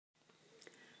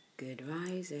Good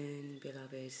rising,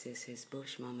 beloveds. This is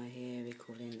Bush Mama here,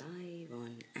 recording live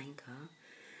on Anchor,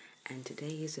 and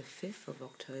today is the 5th of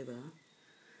October,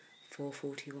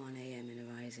 4:41 a.m. in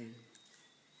the rising.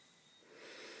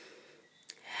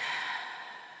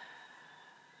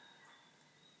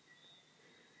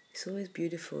 It's always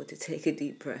beautiful to take a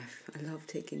deep breath. I love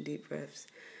taking deep breaths.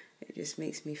 It just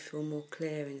makes me feel more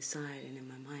clear inside and in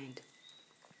my mind.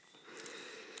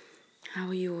 How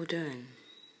are you all doing?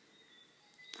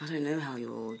 I don't know how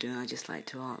you're all doing, I just like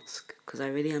to ask, because I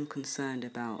really am concerned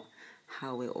about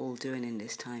how we're all doing in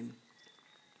this time.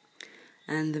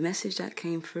 And the message that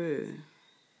came through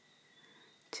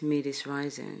to me this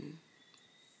rising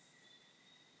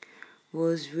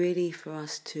was really for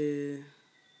us to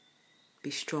be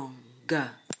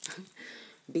stronger.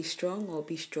 Be strong or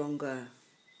be stronger,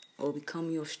 or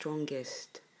become your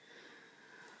strongest.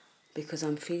 Because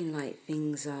I'm feeling like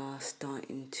things are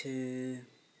starting to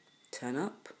turn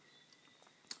up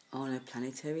on a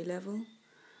planetary level,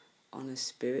 on a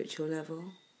spiritual level,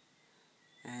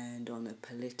 and on a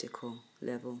political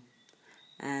level.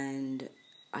 And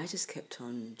I just kept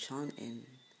on chanting,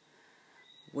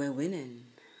 we're winning,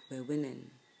 we're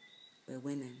winning, we're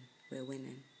winning, we're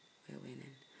winning, we're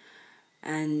winning.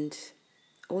 And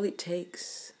all it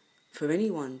takes for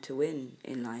anyone to win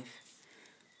in life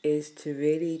is to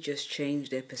really just change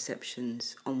their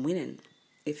perceptions on winning.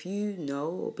 If you know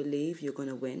or believe you're going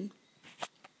to win,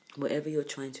 whatever you're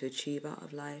trying to achieve out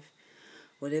of life,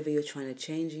 whatever you're trying to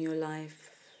change in your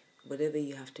life, whatever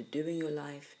you have to do in your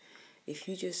life, if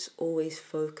you just always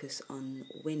focus on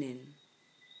winning,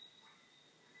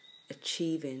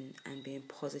 achieving and being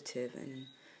positive and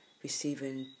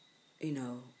receiving,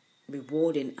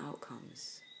 rewarding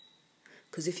outcomes.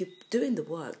 Because if you're doing the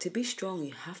work, to be strong,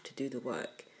 you have to do the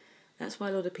work. That's why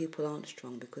a lot of people aren't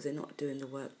strong, because they're not doing the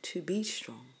work to be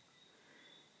strong.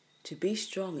 To be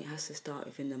strong, it has to start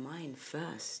within the mind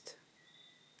first.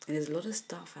 And there's a lot of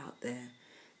stuff out there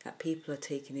that people are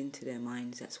taking into their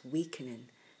minds that's weakening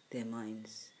their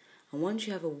minds. And once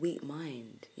you have a weak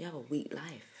mind, you have a weak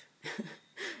life.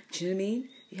 Do you know what I mean?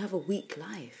 You have a weak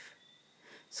life.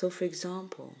 So for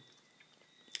example,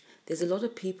 there's a lot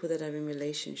of people that are in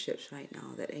relationships right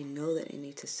now that they know that they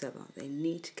need to sever. They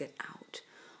need to get out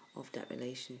of that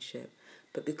relationship.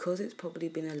 But because it's probably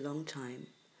been a long time,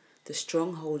 the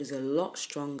stronghold is a lot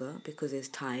stronger because there's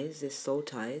ties, there's soul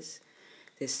ties,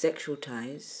 there's sexual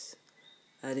ties,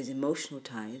 there's emotional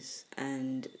ties.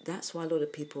 And that's why a lot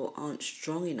of people aren't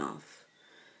strong enough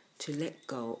to let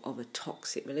go of a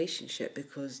toxic relationship,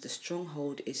 because the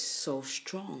stronghold is so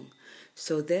strong.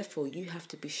 So therefore you have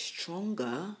to be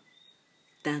stronger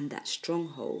than that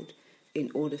stronghold in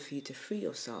order for you to free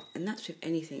yourself. And that's with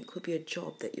anything. It could be a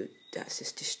job that's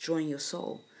just destroying your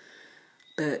soul,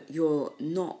 but you're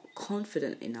not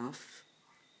confident enough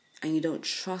and you don't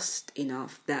trust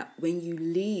enough that when you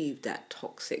leave that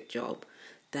toxic job,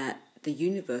 that the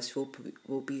universe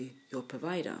will be your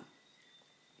provider.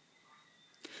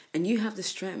 And you have the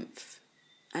strength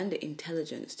and the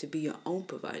intelligence to be your own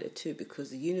provider too, because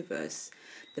the universe,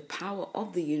 the power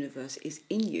of the universe is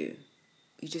in you.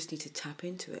 You just need to tap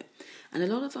into it. And a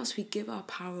lot of us, we give our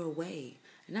power away.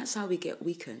 And that's how we get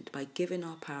weakened, by giving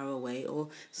our power away. Or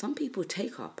some people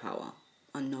take our power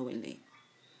unknowingly.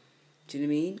 Do you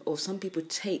know what I mean? Or some people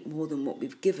take more than what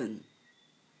we've given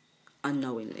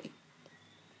unknowingly.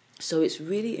 So it's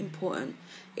really important,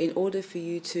 in order for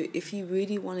you to, if you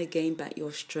really want to gain back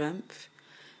your strength,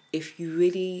 if you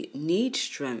really need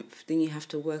strength, then you have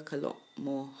to work a lot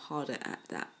more harder at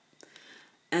that.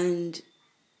 And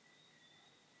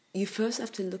you first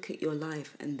have to look at your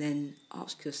life and then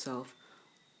ask yourself,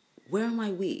 where am I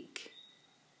weak?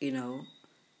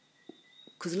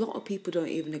 Because a lot of people don't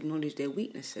even acknowledge their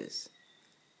weaknesses.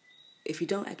 If you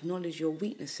don't acknowledge your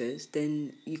weaknesses,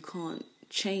 then you can't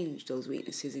change those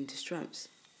weaknesses into strengths.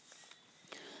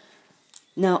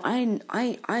 Now, I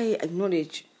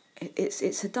acknowledge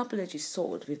it's a double-edged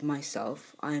sword with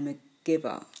myself. I am a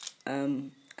giver,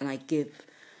 and I give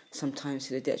sometimes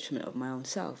to the detriment of my own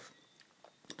self.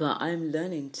 But I'm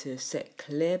learning to set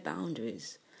clear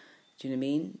boundaries, do you know what I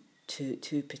mean?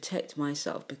 To protect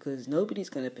myself, because nobody's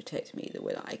going to protect me the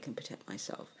way that I can protect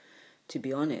myself, to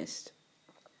be honest,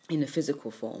 in a physical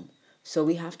form. So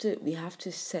we have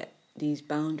to set these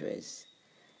boundaries.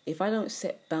 If I don't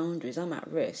set boundaries, I'm at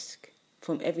risk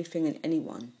from everything and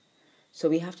anyone. So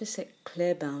we have to set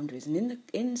clear boundaries. And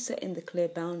in setting the clear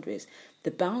boundaries,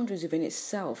 the boundaries within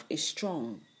itself is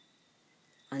strong,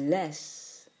 unless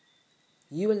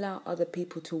you allow other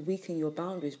people to weaken your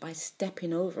boundaries by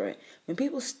stepping over it. When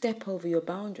people step over your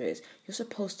boundaries, you're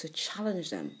supposed to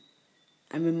challenge them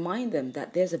and remind them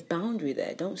that there's a boundary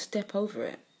there. Don't step over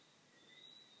it.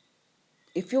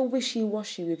 If you're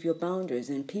wishy-washy with your boundaries,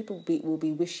 then people will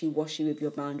be wishy-washy with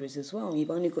your boundaries as well. You've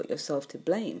only got yourself to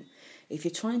blame. If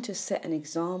you're trying to set an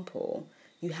example,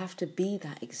 you have to be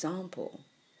that example.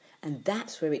 And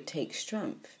that's where it takes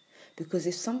strength. Because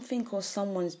if something or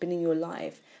someone's been in your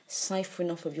life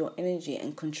siphoning off of your energy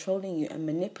and controlling you and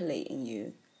manipulating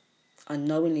you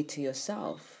unknowingly to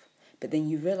yourself, but then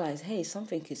you realize, hey,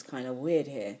 something is kind of weird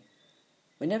here.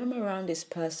 Whenever I'm around this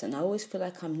person, I always feel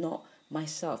like I'm not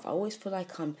myself. I always feel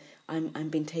like I'm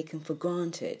being taken for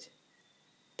granted.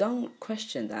 Don't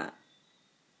question that,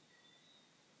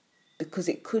 because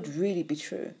it could really be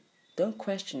true. Don't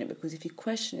question it, because if you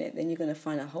question it, then you're going to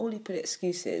find a whole heap of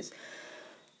excuses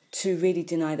to really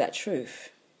deny that truth.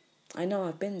 I know,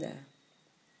 I've been there.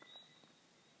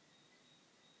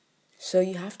 So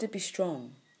you have to be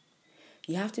strong.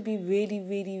 You have to be really,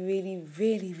 really, really,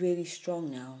 really, really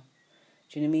strong now.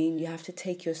 Do you know what I mean? You have to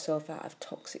take yourself out of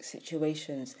toxic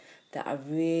situations that are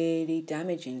really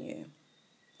damaging you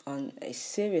on a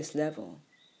serious level.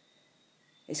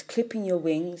 It's clipping your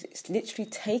wings. It's literally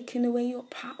taking away your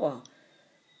power.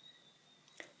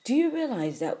 Do you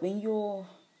realize that when you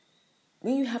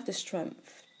have the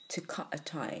strength to cut a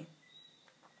tie,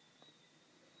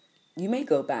 you may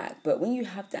go back, but when you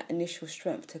have that initial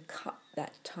strength to cut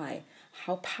that tie,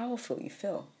 how powerful you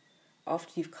feel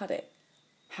after you've cut it.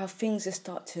 How things just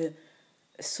start to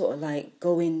sort of like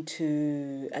go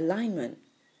into alignment.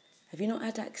 Have you not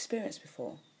had that experience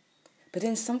before? But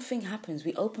then something happens.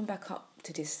 We open back up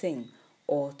to this thing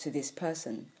or to this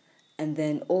person. And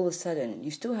then all of a sudden,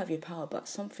 you still have your power, but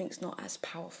something's not as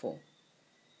powerful.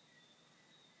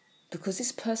 Because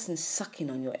this person's sucking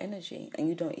on your energy and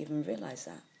you don't even realize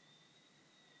that.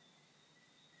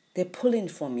 They're pulling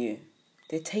from you.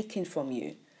 They're taking from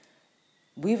you.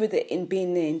 Whether in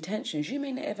being their intentions, you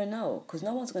may not ever know, because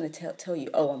no one's going to tell you,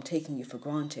 oh, I'm taking you for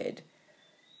granted.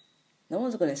 No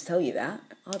one's going to tell you that,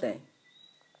 are they?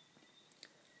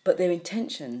 But their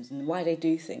intentions and why they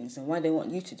do things and why they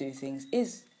want you to do things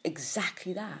is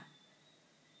exactly that.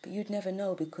 But you'd never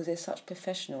know, because they're such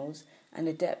professionals and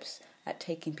adepts at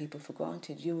taking people for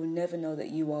granted. You will never know that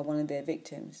you are one of their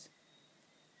victims.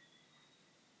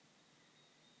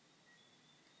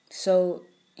 So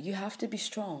you have to be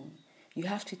strong. You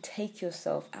have to take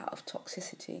yourself out of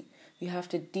toxicity. You have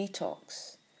to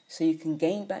detox so you can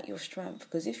gain back your strength.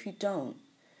 Because if you don't,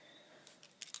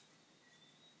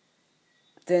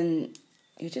 then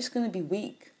you're just going to be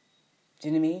weak. Do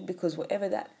you know what I mean? Because whatever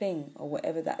that thing or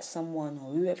whatever that someone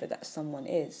or whoever that someone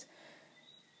is,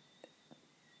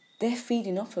 they're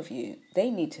feeding off of you. They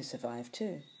need to survive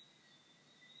too.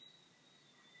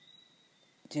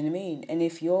 Do you know what I mean? And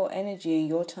if your energy and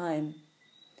your time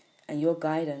and your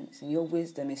guidance and your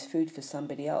wisdom is food for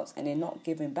somebody else and they're not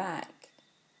giving back.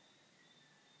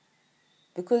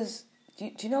 Because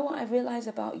do you know what I realize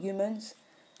about humans?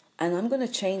 And I'm going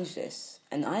to change this.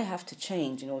 And I have to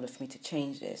change in order for me to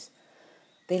change this.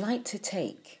 They like to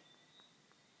take.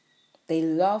 They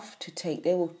love to take.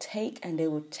 They will take and they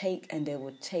will take and they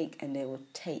will take and they will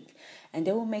take. And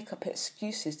they will make up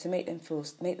excuses to make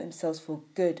themselves feel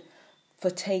good for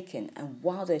taking and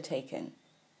while they're taking.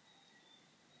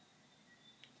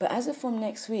 But as of from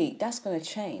next week, that's going to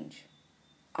change.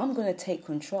 I'm going to take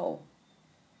control.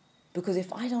 Because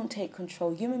if I don't take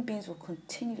control, human beings will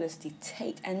continuously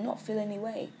take and not feel any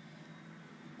way.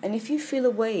 And if you feel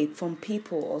away from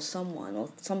people or someone or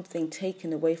something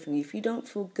taken away from you, if you don't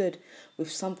feel good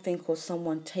with something or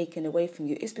someone taken away from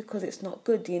you, it's because it's not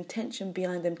good. The intention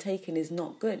behind them taking is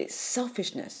not good. It's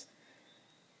selfishness.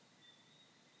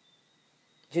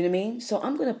 Do you know what I mean? So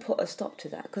I'm going to put a stop to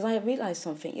that, because I realized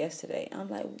something yesterday. I'm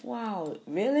like, wow,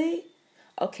 really?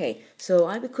 Okay,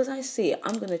 so because I see it,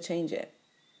 I'm going to change it.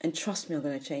 And trust me, I'm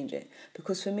going to change it.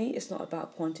 Because for me, it's not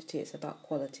about quantity, it's about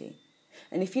quality.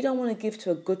 And if you don't want to give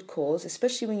to a good cause,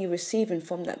 especially when you're receiving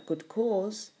from that good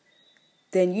cause,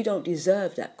 then you don't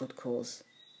deserve that good cause.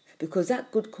 Because that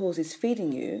good cause is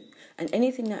feeding you, and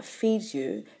anything that feeds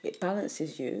you, it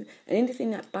balances you. And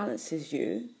anything that balances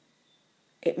you,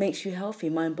 it makes you healthy,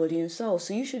 mind, body, and soul.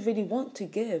 So you should really want to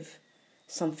give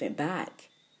something back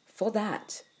for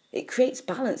that. It creates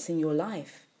balance in your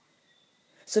life.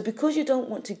 So because you don't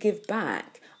want to give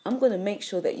back, I'm going to make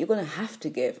sure that you're going to have to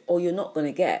give or you're not going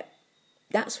to get.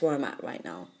 That's where I'm at right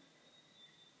now.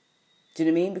 Do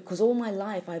you know what I mean? Because all my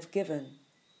life I've given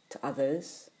to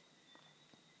others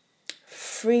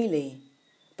freely.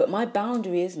 But my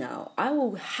boundary is now, I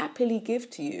will happily give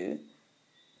to you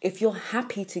if you're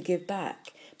happy to give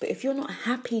back. But if you're not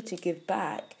happy to give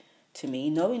back to me,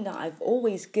 knowing that I've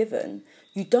always given,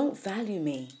 you don't value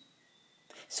me.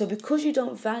 So because you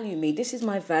don't value me, this is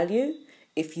my value.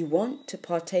 If you want to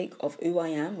partake of who I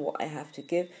am, what I have to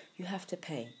give, you have to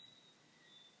pay.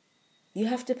 You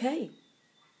have to pay.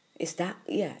 It's that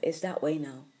way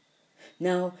now.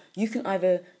 Now, you can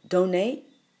either donate,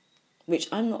 which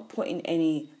I'm not putting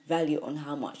any value on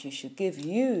how much you should give.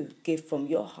 You give from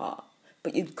your heart,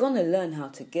 but you're going to learn how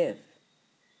to give.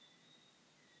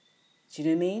 Do you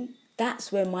know what I mean?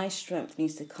 That's where my strength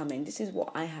needs to come in. This is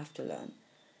what I have to learn.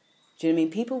 Do you know what I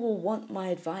mean? People will want my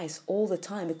advice all the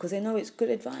time because they know it's good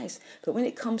advice. But when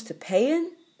it comes to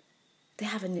paying, they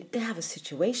have a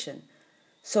situation.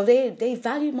 So they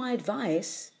value my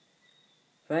advice,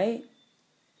 right?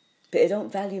 But they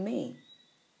don't value me.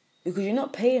 Because you're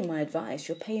not paying my advice,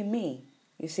 you're paying me.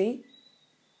 You see?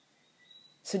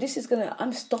 So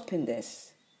I'm stopping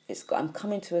this. I'm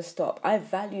coming to a stop. I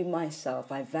value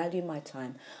myself. I value my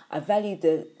time. I value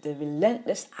the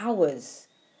relentless hours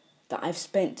that I've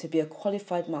spent to be a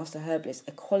qualified master herbalist,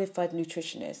 a qualified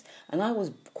nutritionist. And I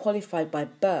was qualified by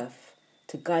birth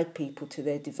to guide people to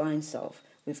their divine self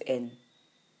within.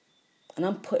 And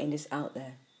I'm putting this out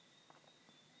there.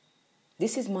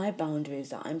 This is my boundaries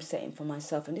that I'm setting for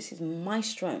myself. And this is my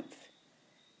strength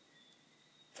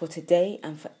for today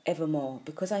and forevermore.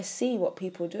 Because I see what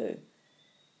people do.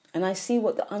 And I see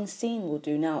what the unseen will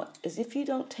do. Now, as if you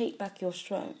don't take back your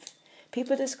strength,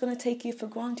 people are just going to take you for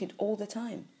granted all the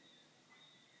time.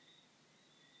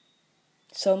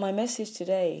 So my message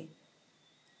today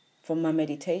from my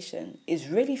meditation is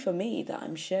really for me that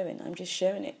I'm sharing. I'm just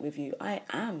sharing it with you. I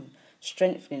am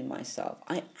strengthening myself.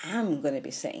 I am going to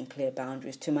be setting clear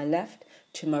boundaries to my left,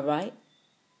 to my right,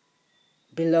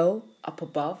 below, up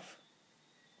above.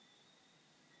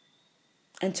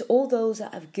 And to all those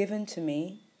that have given to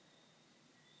me,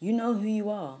 you know who you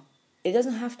are. It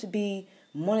doesn't have to be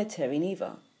monetary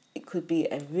neither. It could be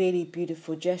a really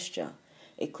beautiful gesture.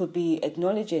 It could be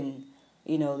acknowledging,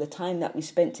 the time that we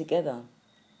spent together.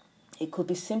 It could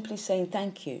be simply saying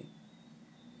thank you.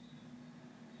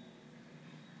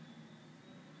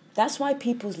 That's why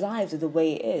people's lives are the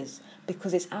way it is,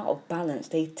 because it's out of balance.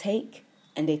 They take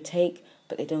and they take,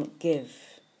 but they don't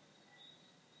give.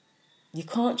 You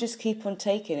can't just keep on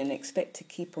taking and expect to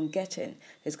keep on getting.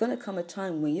 There's going to come a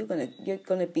time when you're going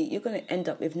to end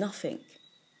up with nothing,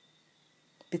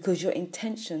 because your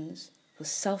intentions were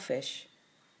selfish.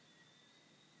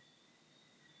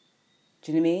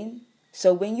 Do you know what I mean?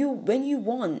 So when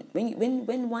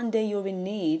one day you're in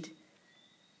need,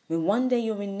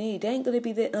 there ain't going to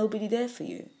be nobody there for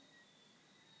you,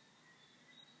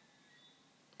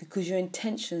 because your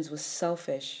intentions were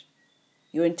selfish.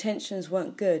 Your intentions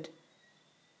weren't good.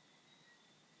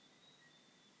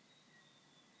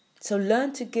 So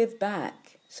learn to give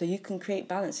back so you can create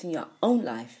balance in your own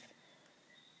life.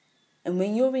 And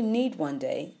when you're in need one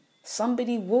day,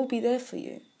 somebody will be there for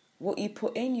you. What you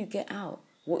put in, you get out.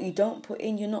 What you don't put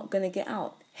in, you're not going to get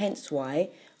out. Hence why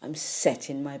I'm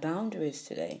setting my boundaries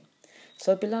today.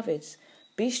 So beloveds,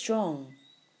 be strong.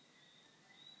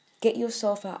 Get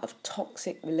yourself out of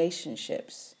toxic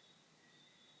relationships.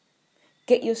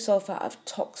 Get yourself out of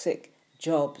toxic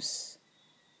jobs.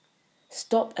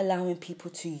 Stop allowing people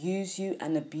to use you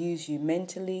and abuse you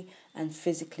mentally and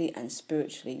physically and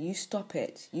spiritually. You stop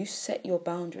it. You set your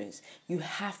boundaries. You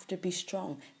have to be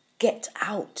strong. Get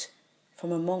out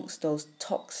from amongst those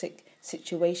toxic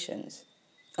situations.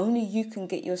 Only you can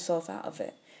get yourself out of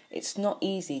it. It's not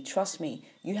easy. Trust me.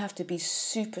 You have to be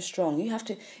super strong. You have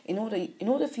to, in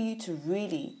order for you to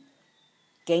really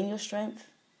gain your strength,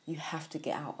 you have to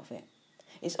get out of it.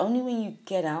 It's only when you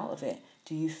get out of it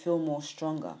do you feel more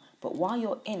stronger. But while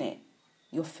you're in it,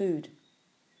 you're food.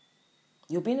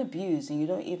 You're being abused and you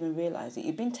don't even realize it.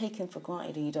 You've been taken for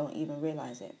granted and you don't even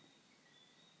realize it.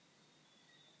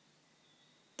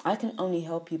 I can only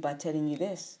help you by telling you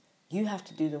this. You have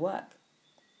to do the work.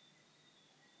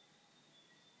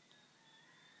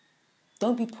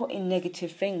 Don't be putting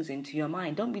negative things into your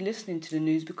mind. Don't be listening to the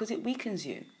news because it weakens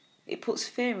you. It puts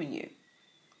fear in you.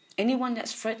 Anyone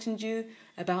that's threatened you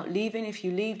about leaving, if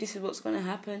you leave, this is what's going to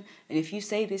happen. And if you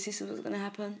say this is what's going to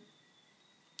happen.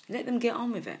 Let them get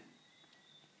on with it.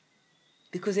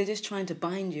 Because they're just trying to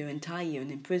bind you and tie you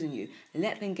and imprison you.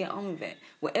 Let them get on with it.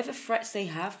 Whatever threats they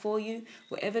have for you,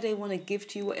 whatever they want to give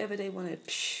to you, whatever they want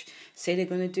to say they're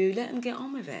going to do, let them get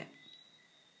on with it.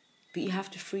 But you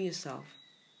have to free yourself.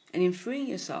 And in freeing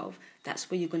yourself, that's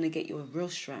where you're going to get your real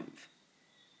strength.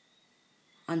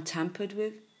 Untampered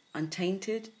with,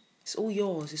 untainted, it's all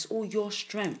yours. It's all your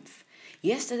strength.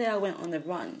 Yesterday I went on a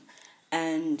run,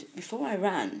 and before I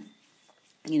ran,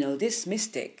 this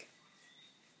mystic,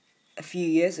 a few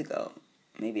years ago,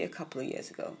 maybe a couple of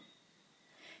years ago,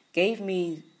 gave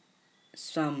me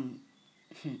some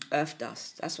earth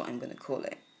dust. That's what I'm going to call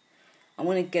it. I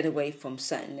want to get away from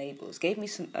certain labels. Gave me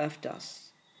some earth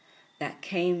dust that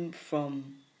came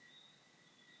from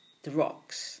the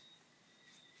rocks,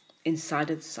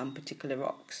 inside of some particular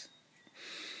rocks.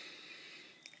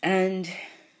 And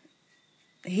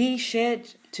he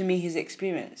shared to me his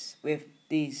experience with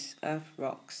these earth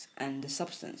rocks and the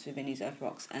substance within these earth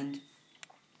rocks. And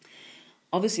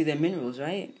obviously they're minerals,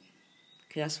 right?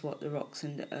 Because that's what the rocks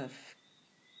and the earth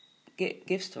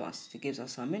gives to us. It gives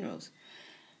us our minerals.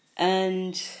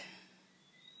 And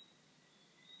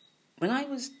when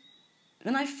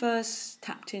I first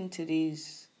tapped into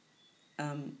these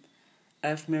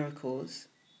earth miracles,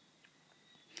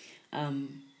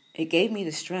 it gave me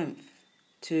the strength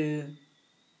to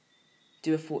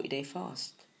do a 40-day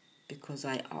fast because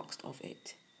I asked of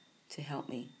it to help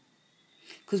me.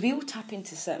 Because we all tap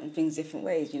into certain things different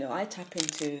ways. I tap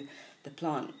into the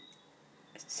plant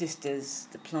sisters,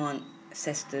 the plant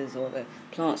ancestors, or the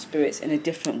plant spirits in a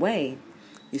different way,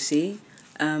 you see.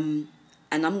 And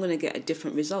I'm going to get a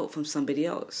different result from somebody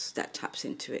else that taps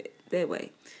into it their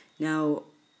way. Now,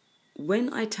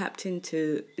 when I tapped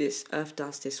into this earth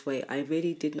dust this way, I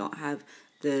really did not have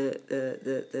the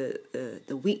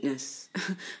weakness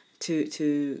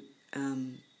to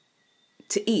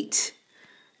eat.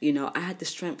 I had the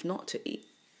strength not to eat.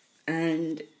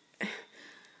 And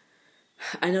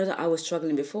I know that I was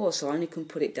struggling before, so I only can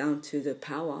put it down to the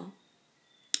power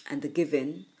and the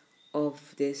giving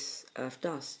of this earth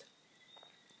dust.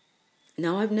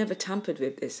 Now, I've never tampered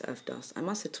with this earth dust. I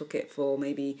must have took it for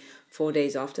maybe 4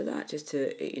 days after that just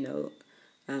to,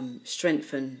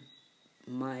 strengthen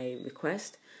my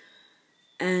request.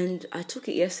 And I took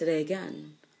it yesterday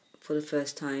again for the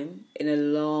first time in a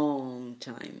long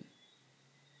time.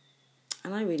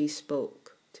 And I really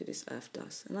spoke to this earth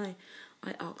dust. And I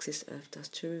asked this earth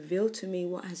dust to reveal to me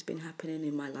what has been happening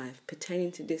in my life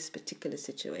pertaining to this particular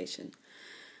situation.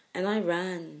 And I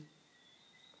ran.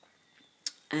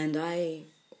 And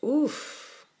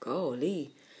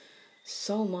golly,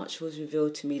 so much was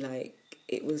revealed to me, like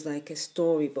it was like a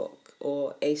storybook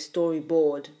or a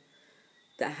storyboard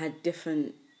that had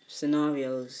different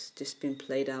scenarios just been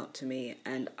played out to me.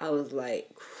 And I was like,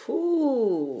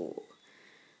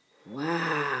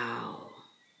 wow.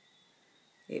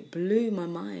 It blew my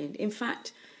mind. In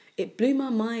fact, it blew my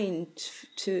mind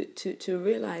to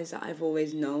realize that I've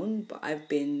always known, but I've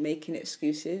been making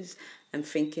excuses and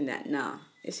thinking that,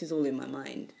 this is all in my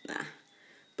mind.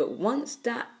 But once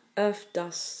that earth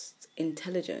dust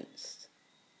intelligence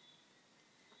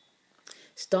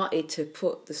started to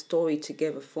put the story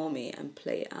together for me and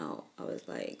play it out, I was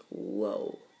like,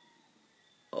 whoa,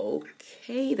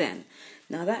 okay then.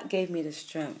 Now that gave me the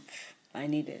strength I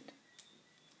needed.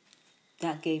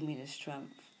 That gave me the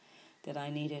strength that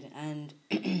I needed. And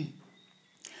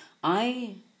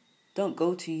I don't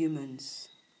go to humans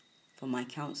for my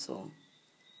counsel,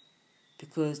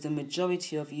 because the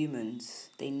majority of humans,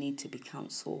 they need to be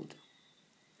counseled.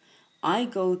 I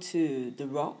go to the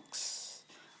rocks,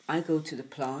 I go to the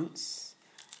plants,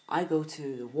 I go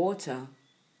to the water,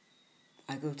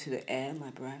 I go to the air,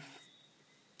 my breath.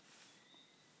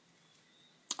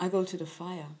 I go to the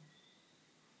fire.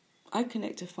 I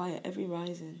connect to fire every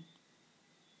rising.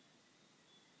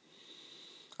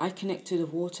 I connect to the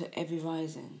water every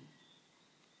rising.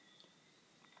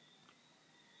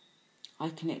 I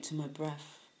connect to my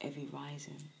breath every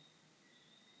rising.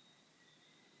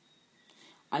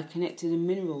 I connect to the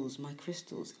minerals, my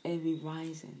crystals, every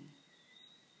rising.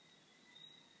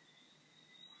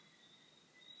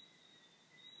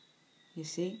 You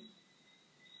see?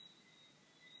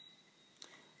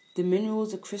 The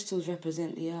minerals, the crystals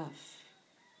represent the earth.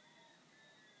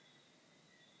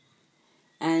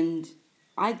 And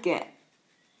I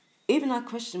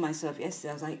questioned myself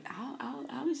yesterday. I was like,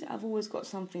 how is it I've always got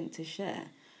something to share?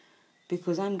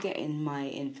 Because I'm getting my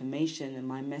information and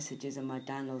my messages and my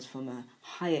downloads from a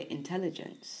higher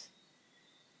intelligence.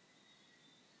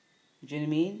 Do you know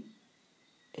what I mean?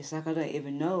 It's like I don't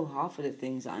even know half of the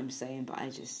things that I'm saying, but I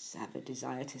just have a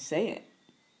desire to say it.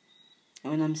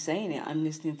 And when I'm saying it, I'm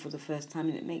listening for the first time,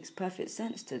 and it makes perfect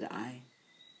sense to the I,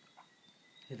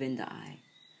 within the I.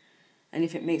 And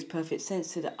if it makes perfect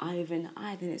sense to the I within the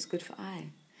I, then it's good for I.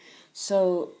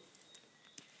 So,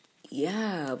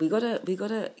 yeah, we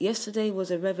gotta, yesterday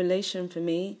was a revelation for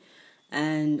me,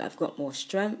 and I've got more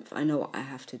strength. I know what I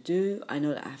have to do. I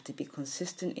know that I have to be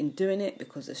consistent in doing it,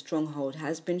 because the stronghold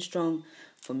has been strong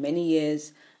for many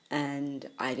years, and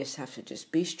I just have to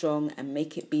just be strong and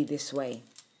make it be this way,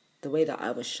 the way that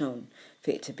I was shown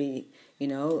for it to be.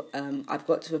 I've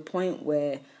got to a point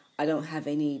where I don't have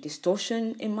any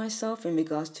distortion in myself in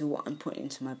regards to what I'm putting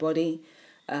into my body.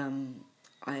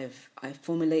 I've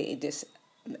formulated this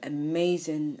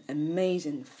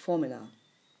amazing formula.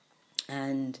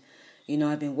 And,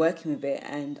 I've been working with it,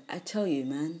 and I tell you,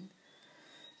 man,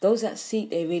 those that seek,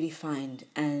 they really find.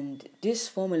 And this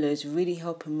formula is really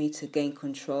helping me to gain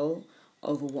control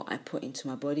over what I put into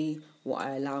my body, what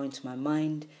I allow into my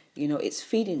mind. It's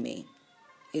feeding me.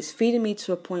 It's feeding me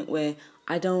to a point where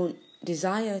I don't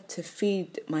desire to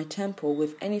feed my temple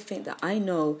with anything that I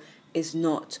know is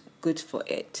not good for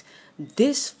it.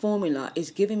 This formula is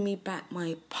giving me back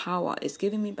my power. It's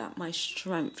giving me back my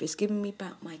strength. It's giving me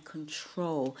back my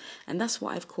control. And that's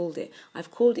what I've called it.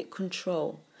 I've called it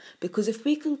control. Because if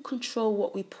we can control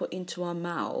what we put into our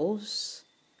mouths,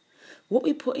 what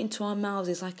we put into our mouths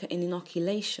is like an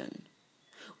inoculation.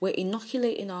 We're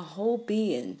inoculating our whole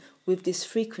being with this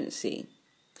frequency.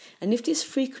 And if this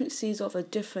frequency is of a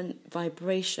different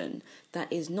vibration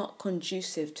that is not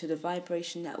conducive to the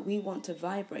vibration that we want to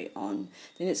vibrate on,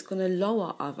 then it's going to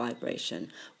lower our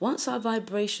vibration. Once our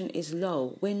vibration is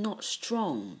low, we're not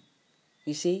strong.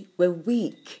 You see, we're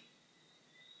weak.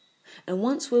 And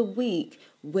once we're weak,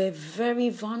 we're very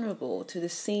vulnerable to the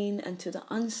seen and to the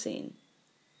unseen.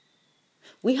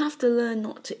 We have to learn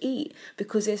not to eat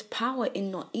because there's power in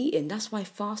not eating. That's why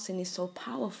fasting is so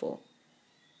powerful.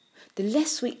 The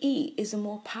less we eat is the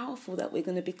more powerful that we're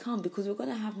going to become, because we're going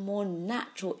to have more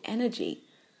natural energy,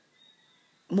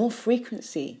 more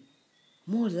frequency,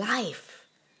 more life.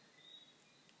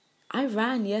 I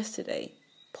ran yesterday,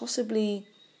 possibly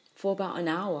for about an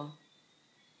hour,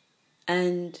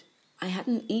 and I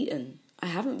hadn't eaten. I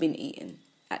haven't been eating,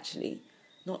 actually.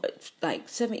 Not like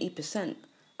 70%.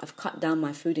 I've cut down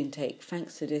my food intake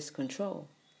thanks to this control.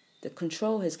 The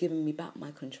control has given me back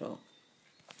my control.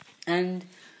 And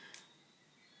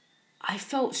I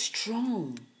felt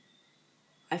strong.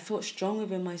 I felt strong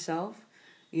within myself.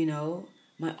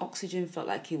 My oxygen felt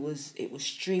like it was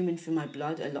streaming through my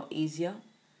blood a lot easier.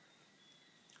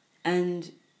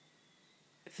 And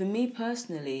for me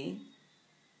personally,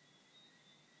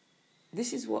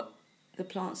 this is what the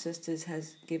Plant Sisters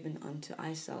has given unto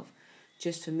myself,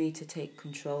 just for me to take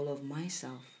control of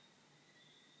myself.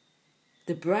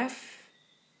 The breath,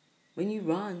 when you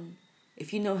run,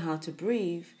 if you know how to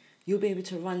breathe, you'll be able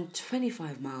to run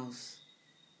 25 miles.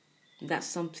 And that's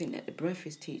something that the breath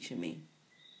is teaching me.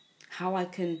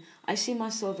 I see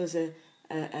myself as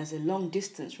a long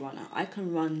distance runner. I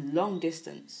can run long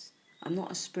distance. I'm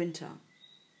not a sprinter.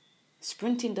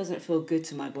 Sprinting doesn't feel good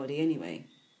to my body anyway.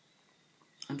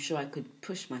 I'm sure I could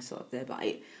push myself there, but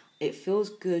it feels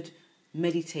good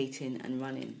meditating and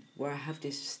running, where I have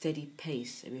this steady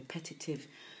pace, a repetitive,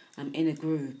 I'm in a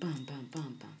groove. Bam, bam,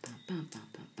 bam, bam, bam, bam, bam,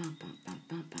 bam, bam, bam, bam,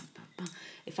 bam, bam, bam, bam.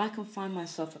 If I can find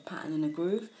myself a pattern in a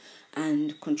groove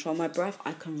and control my breath,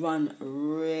 I can run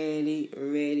really,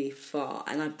 really far.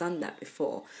 And I've done that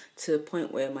before, to the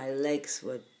point where my legs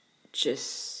were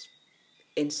just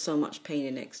in so much pain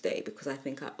the next day because I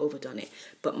think I overdone it.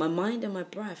 But my mind and my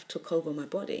breath took over my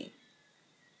body.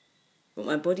 But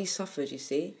my body suffered, you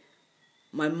see.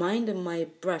 My mind and my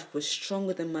breath was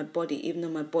stronger than my body, even though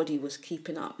my body was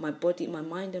keeping up. My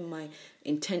mind and my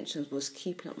intentions was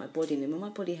keeping up my body. And then when my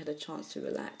body had a chance to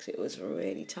relax, it was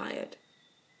really tired.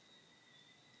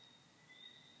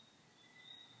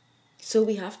 So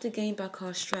we have to gain back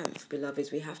our strength,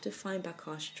 beloveds. We have to find back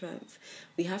our strength.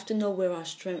 We have to know where our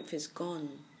strength is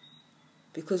gone.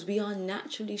 Because we are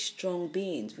naturally strong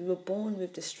beings. We were born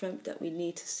with the strength that we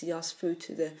need to see us through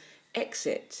to the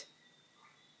exit.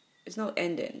 There's no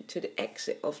ending, to the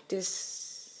exit of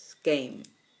this game,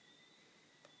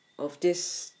 of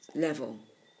this level.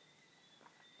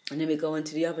 And then we go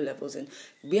into the other levels. And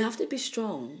we have to be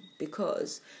strong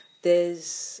because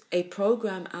there's a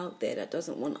program out there that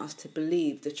doesn't want us to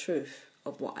believe the truth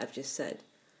of what I've just said.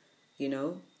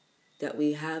 That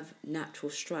we have natural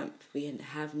strength, we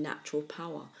have natural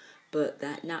power. But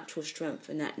that natural strength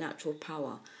and that natural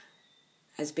power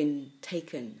has been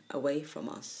taken away from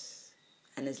us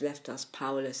and has left us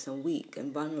powerless and weak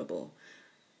and vulnerable.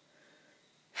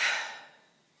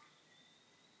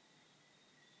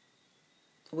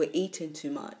 We're eating too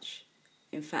much.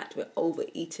 In fact, we're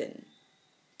overeating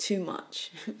too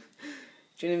much. Do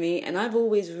you know what I mean? And I've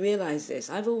always realized this.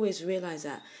 I've always realized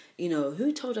that,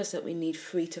 who told us that we need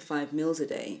 3 to 5 meals a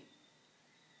day?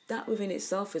 That within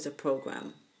itself is a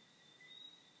program.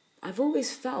 I've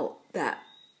always felt that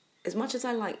as much as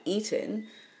I like eating,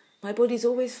 my body's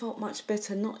always felt much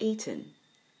better not eating.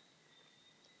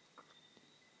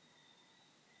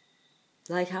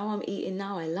 Like how I'm eating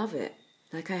now, I love it.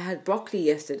 Like I had broccoli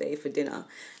yesterday for dinner.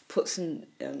 Put some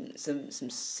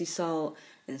sea salt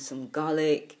and some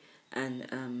garlic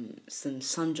and some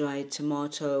sun-dried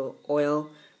tomato oil.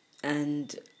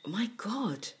 And my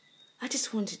God, I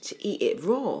just wanted to eat it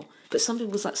raw. But some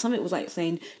was like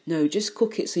saying, no, just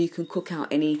cook it so you can cook out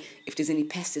if there's any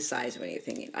pesticides or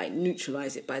anything, like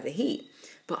neutralize it by the heat.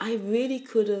 But I really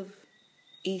could have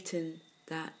eaten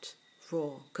that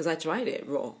raw, because I tried it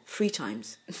raw 3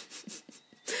 times.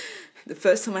 The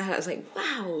first time I had it, I was like,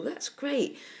 wow, that's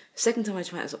great. Second time I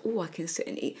tried it, I was like, oh, I can sit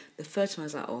and eat. The third time I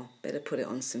was like, oh, better put it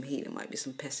on some heat. There might be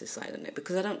some pesticide on it,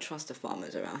 because I don't trust the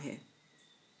farmers around here.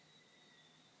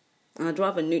 And I'd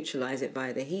rather neutralize it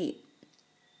by the heat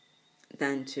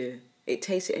than to... It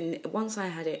tasted, and once I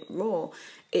had it raw,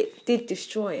 it did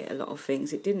destroy a lot of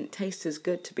things. It didn't taste as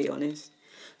good, to be honest.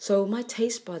 So my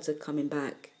taste buds are coming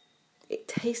back. It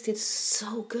tasted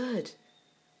so good.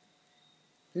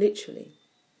 Literally.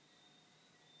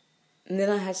 And then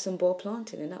I had some boar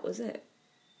plantain, and that was it.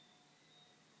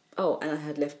 Oh, and I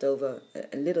had leftover,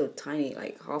 a little tiny,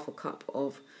 like half a cup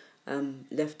of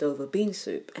leftover bean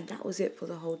soup, and that was it for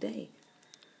the whole day.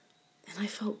 And I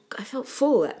felt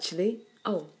full, actually.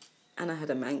 Oh, and I had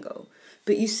a mango.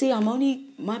 But you see,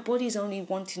 my body's only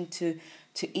wanting to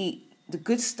eat the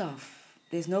good stuff.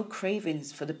 There's no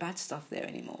cravings for the bad stuff there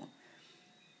anymore.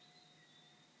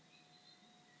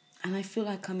 And I feel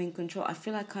like I'm in control. I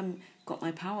feel like I'm got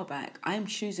my power back. I am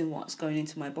choosing what's going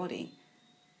into my body.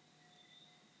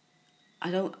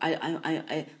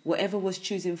 Whatever was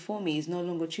choosing for me is no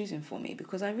longer choosing for me,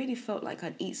 because I really felt like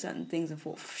I'd eat certain things and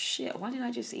thought, shit, why did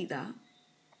I just eat that?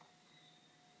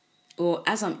 Or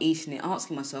as I'm eating it,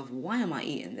 asking myself, why am I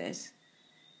eating this?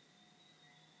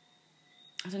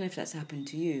 I don't know if that's happened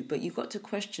to you, but you've got to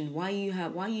question why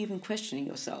are you even questioning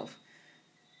yourself?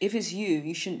 If it's you,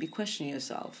 you shouldn't be questioning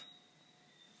yourself.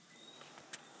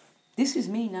 This is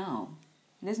me now.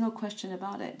 There's no question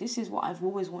about it. This is what I've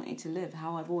always wanted to live,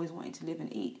 how I've always wanted to live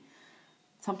and eat.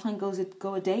 Sometimes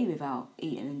go a day without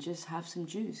eating and just have some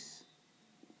juice.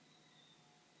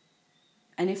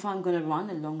 And if I'm going to run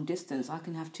a long distance, I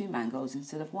can have 2 mangoes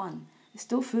instead of 1. It's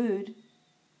still food.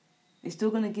 It's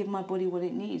still going to give my body what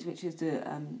it needs, which is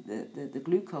the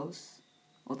glucose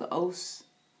or the os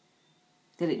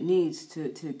that it needs to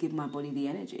give my body the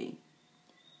energy,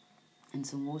 and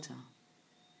some water.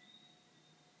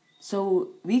 So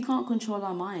we can't control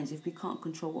our minds if we can't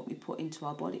control what we put into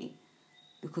our body,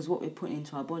 because what we're putting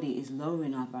into our body is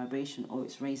lowering our vibration or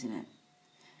it's raising it.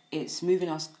 It's moving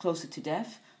us closer to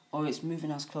death or it's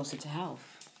moving us closer to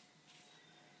health.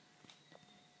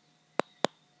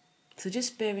 So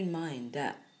just bear in mind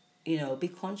that, be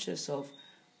conscious of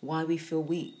why we feel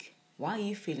weak. Why are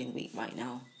you feeling weak right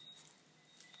now?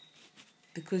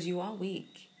 Because you are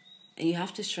weak and you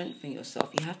have to strengthen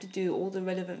yourself. You have to do all the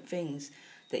relevant things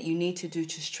that you need to do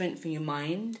to strengthen your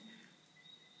mind,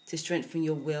 to strengthen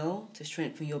your will, to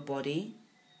strengthen your body.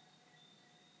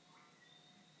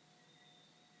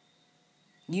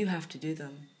 You have to do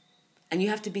them. And you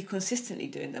have to be consistently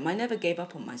doing them. I never gave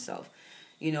up on myself.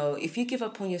 If you give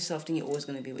up on yourself, then you're always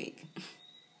going to be weak.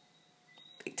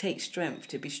 It takes strength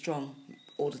to be strong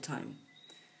all the time.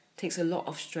 It takes a lot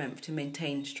of strength to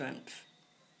maintain strength.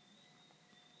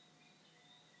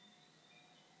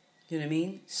 You know what I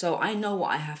mean? So I know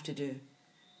what I have to do.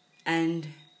 And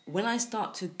when I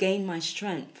start to gain my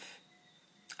strength,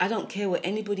 I don't care what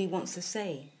anybody wants to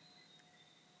say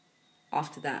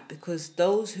after that, because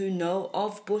those who know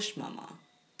of Bush Mama,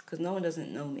 because no one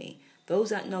doesn't know me, those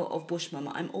that know of Bush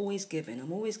Mama, I'm always giving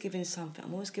something.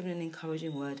 I'm always giving an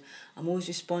encouraging word. I'm always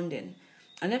responding.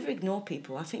 I never ignore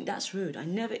people. I think that's rude. I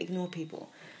never ignore people.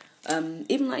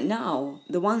 Even like now,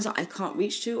 the ones that I can't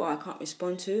reach to or I can't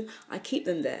respond to, I keep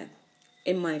them there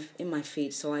in my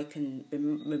feed so I can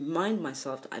remind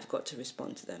myself that I've got to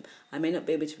respond to them. I may not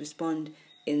be able to respond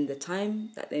in the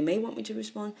time that they may want me to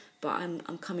respond, but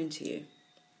I'm coming to you.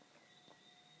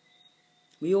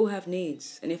 We all have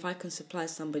needs, and if I can supply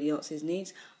somebody else's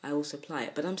needs, I will supply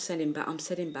it. But I'm setting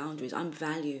boundaries. I'm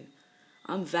valuable,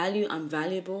 I'm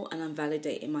valuable, and I'm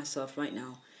validating myself right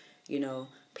now.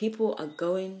 People are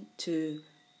going to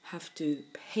have to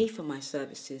pay for my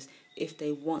services if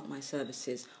they want my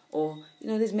services. Or,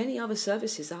 there's many other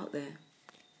services out there.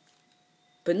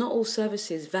 But not all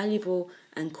services, valuable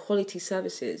and quality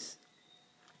services,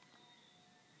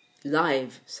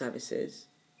 live services,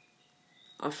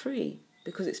 are free.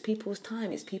 Because it's people's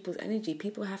time, it's people's energy.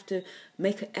 People have to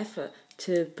make an effort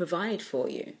to provide for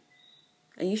you.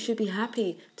 And you should be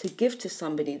happy to give to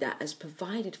somebody that has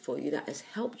provided for you, that has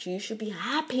helped you. You should be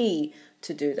happy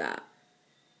to do that.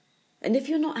 And if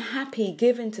you're not happy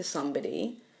giving to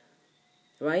somebody,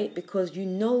 right, because you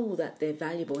know that they're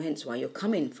valuable, hence why you're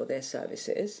coming for their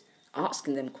services,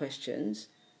 asking them questions,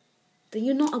 then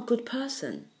you're not a good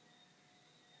person.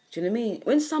 Do you know what I mean?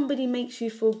 When somebody makes you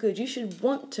feel good, you should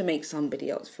want to make somebody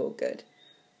else feel good.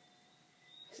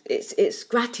 it's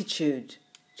gratitude.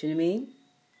 Do you know what I mean?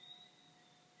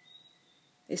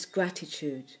 It's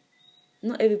gratitude.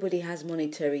 Not everybody has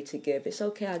monetary to give. It's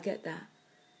okay, I get that.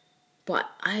 But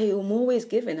I am always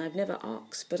giving. I've never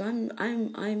asked. But I'm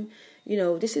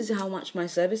this is how much my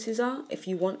services are. If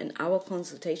you want an hour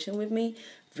consultation with me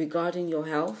regarding your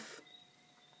health,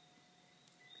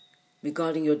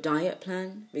 regarding your diet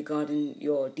plan, regarding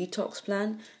your detox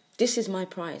plan, this is my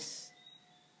price.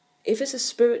 If it's a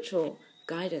spiritual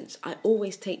guidance, I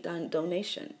always take down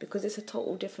donation because it's a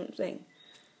total different thing.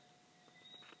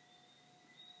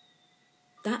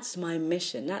 That's my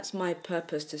mission. That's my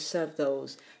purpose, to serve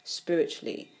those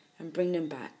spiritually and bring them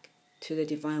back to the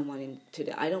divine one.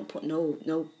 I don't put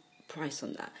no price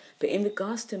on that. But in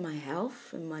regards to my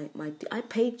health and my I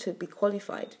paid to be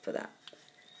qualified for that.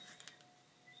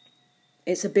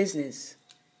 It's a business,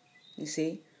 you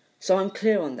see. So I'm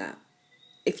clear on that.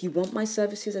 If you want my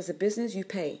services as a business, you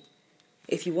pay.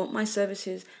 If you want my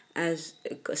services as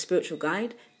a spiritual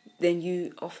guide, then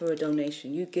you offer a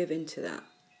donation. You give into that.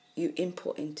 You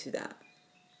input into that.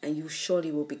 And you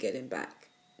surely will be getting back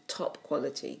top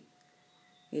quality.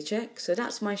 You check? So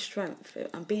that's my strength.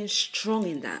 I'm being strong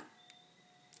in that.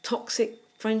 Toxic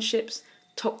friendships,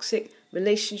 toxic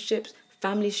relationships,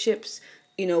 family ships,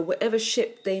 whatever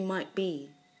ship they might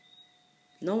be.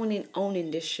 No one in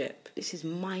owning this ship. This is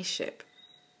my ship.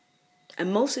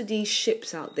 And most of these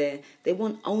ships out there, they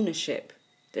want ownership.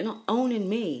 They're not owning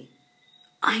me.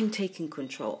 I'm taking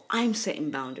control. I'm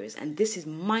setting boundaries. And this is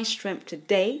my strength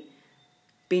today,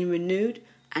 being renewed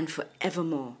and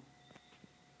forevermore.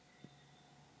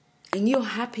 And you're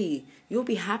happy. You'll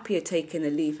be happier taking a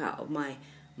leaf out of my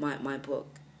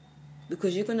book.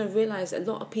 Because you're going to realize a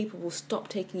lot of people will stop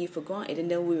taking you for granted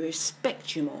and they will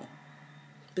respect you more.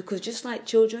 Because just like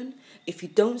children, if you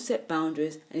don't set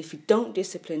boundaries and if you don't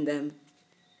discipline them,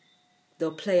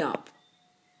 they'll play up.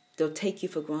 They'll take you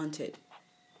for granted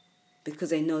because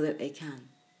they know that they can.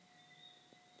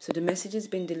 So the message has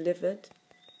been delivered.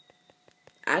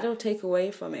 I don't take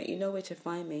away from it. You know where to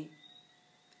find me.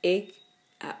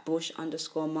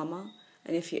 ig@bush_mama.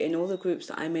 And if you're in all the groups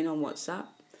that I'm in on WhatsApp,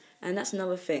 and that's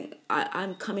another thing,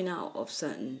 I'm coming out of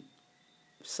certain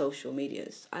social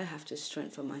medias. I have to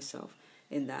strengthen myself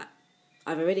in that.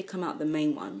 I've already come out the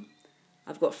main one.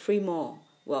 I've got 3 more.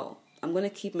 Well, I'm going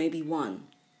to keep maybe 1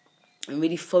 and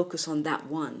really focus on that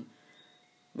 1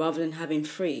 rather than having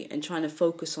 3 and trying to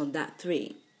focus on that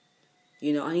 3.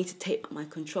 I need to take my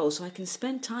control so I can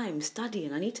spend time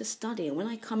studying. I need to study. And when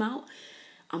I come out,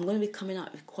 I'm going to be coming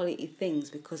out with quality things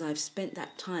because I've spent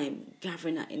that time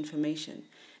gathering that information.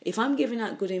 If I'm giving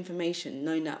out good information,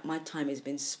 knowing that my time has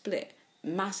been split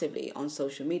massively on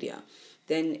social media,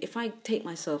 then if I take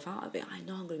myself out of it, I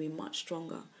know I'm going to be much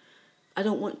stronger. I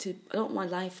don't want my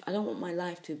life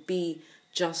to be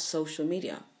just social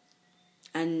media.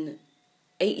 And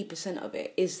 80% of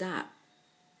it is that.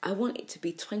 I want it to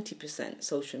be 20%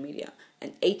 social media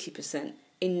and 80%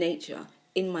 in nature,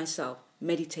 in myself,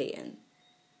 meditating.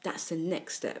 That's the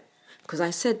next step. Because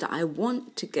I said that I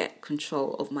want to get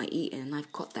control of my eating and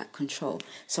I've got that control.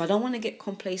 So I don't want to get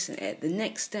complacent in it. The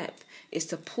next step is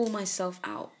to pull myself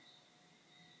out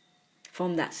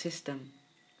from that system.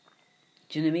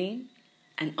 Do you know what I mean?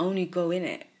 And only go in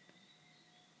it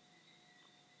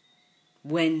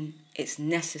when it's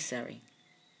necessary.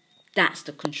 That's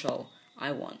the control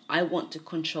I want. I want to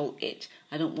control it.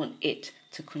 I don't want it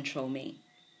to control me.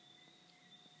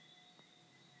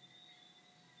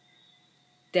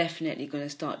 Definitely going to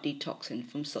start detoxing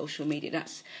from social media.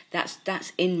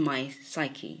 That's in my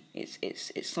psyche.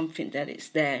 It's something that it's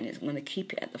there and it's going to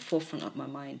keep it at the forefront of my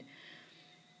mind.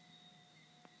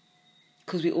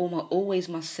 Because we always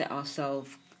must set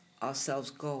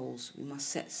ourselves goals. We must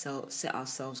set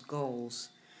ourselves goals.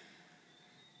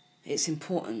 It's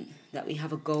important that we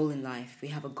have a goal in life. We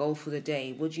have a goal for the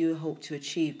day. What do you hope to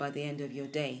achieve by the end of your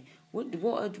day? What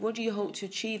do you hope to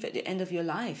achieve at the end of your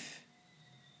life?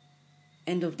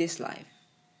 End of this life,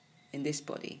 in this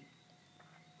body.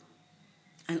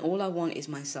 And all I want is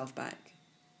myself back.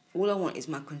 All I want is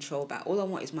my control back. All I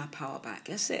want is my power back.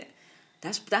 That's it.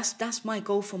 That's my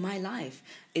goal for my life,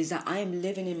 is that I am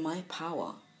living in my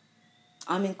power.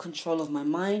 I'm in control of my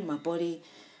mind, my body,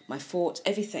 my thoughts,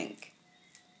 everything.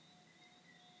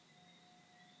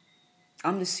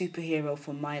 I'm the superhero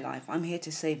for my life. I'm here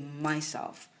to save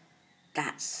myself.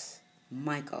 That's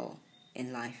my goal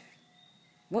in life.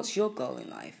 What's your goal in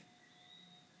life?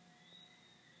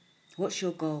 What's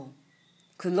your goal?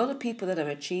 Because a lot of people that are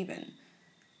achieving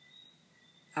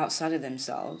outside of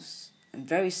themselves and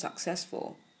very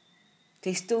successful,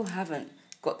 they still haven't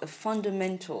got the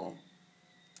fundamental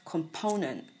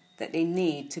component that they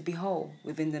need to be whole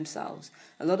within themselves.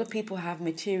 A lot of people have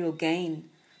material gain,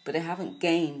 but they haven't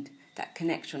gained that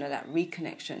connection or that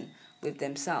reconnection with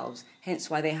themselves. Hence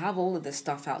why they have all of the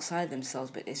stuff outside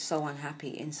themselves, but they're so unhappy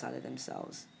inside of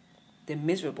themselves. They're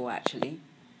miserable, actually.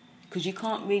 Because you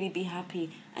can't really be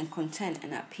happy and content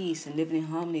and at peace and living in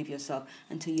harmony with yourself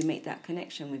until you make that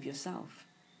connection with yourself.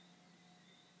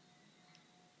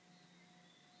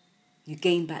 You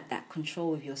gain back that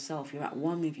control of yourself. You're at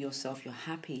one with yourself. You're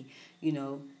happy.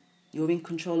 You're in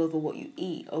control over what you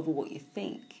eat, over what you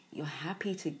think. You're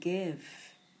happy to give.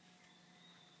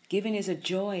 Giving is a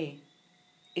joy.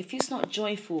 If it's not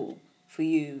joyful for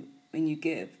you when you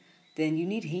give, then you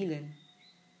need healing.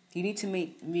 You need to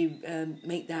make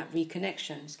that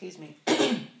reconnection,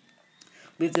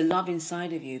 with the love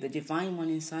inside of you, the divine one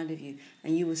inside of you,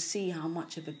 and you will see how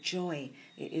much of a joy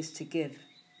it is to give.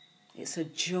 It's a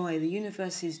joy. The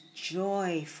universe is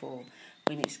joyful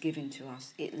when it's given to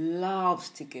us. It loves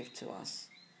to give to us.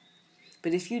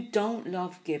 But if you don't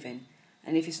love giving,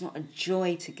 and if it's not a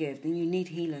joy to give, then you need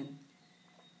healing.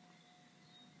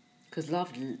 Because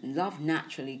love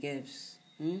naturally gives.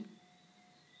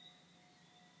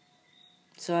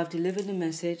 So I've delivered the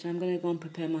message. I'm going to go and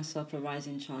prepare myself for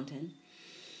rising chanting.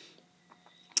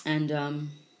 And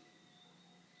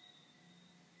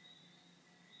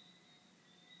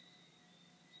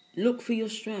look for your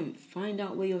strength. Find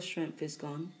out where your strength is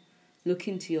gone. Look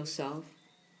into yourself.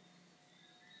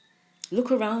 Look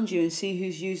around you and see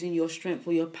who's using your strength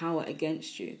or your power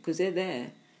against you. Because they're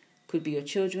there. Could be your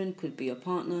children, could be your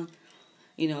partner.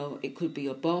 It could be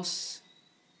your boss.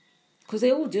 Because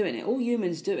they're all doing it. All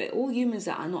humans do it. All humans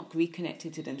that are not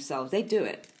reconnected to themselves, they do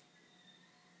it.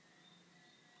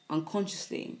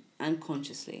 Unconsciously and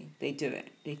consciously, they do it.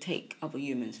 They take other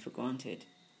humans for granted.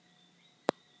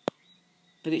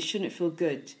 But it shouldn't feel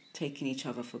good taking each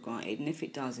other for granted. And if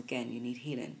it does, again, you need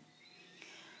healing.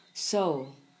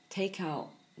 So, take out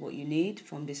what you need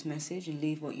from this message and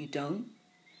leave what you don't.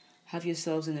 Have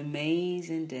yourselves an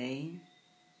amazing day.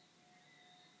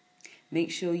 Make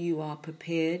sure you are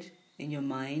prepared in your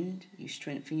mind. You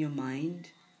strengthen your mind.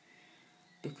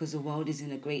 Because the world is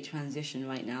in a great transition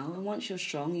right now. And once you're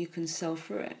strong, you can sail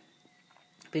through it.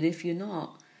 But if you're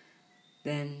not,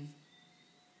 then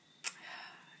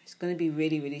it's going to be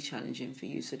really, really challenging for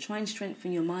you. So try and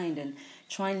strengthen your mind and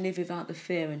try and live without the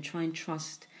fear and try and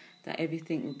trust that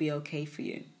everything will be okay for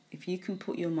you. If you can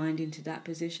put your mind into that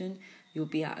position, you'll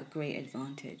be at a great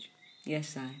advantage.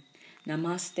 Yes, I.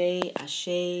 Namaste,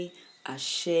 Ashe,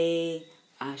 Ashe,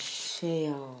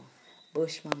 Asheo.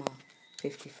 Bush Mama,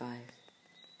 55.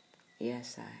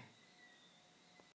 Yes, I.